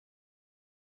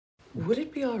Would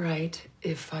it be all right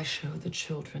if I show the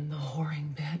children the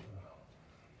whoring bed?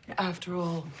 After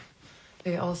all,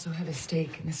 they also had a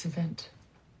stake in this event.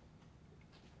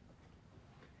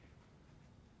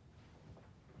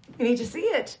 You need to see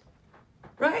it,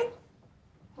 right?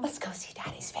 Let's go see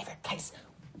Daddy's favorite place.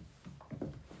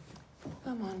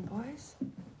 Come on, boys.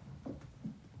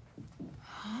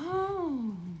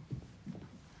 Oh.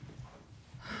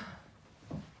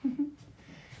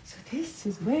 So this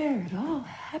is where it all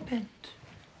happened.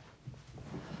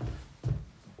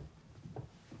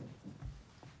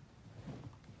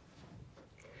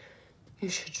 You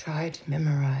should try to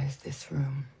memorize this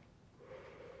room,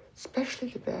 especially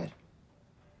the bed.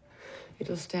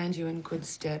 It'll stand you in good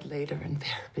stead later in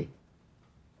therapy.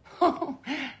 Oh,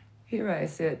 here I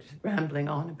sit, rambling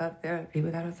on about therapy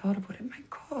without a thought of what it might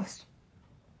cost.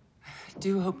 I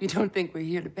do hope you don't think we're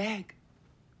here to beg.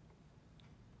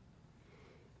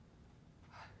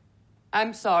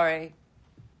 I'm sorry.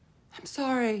 I'm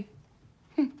sorry.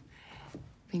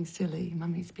 Being silly.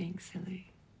 Mummy's being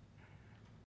silly.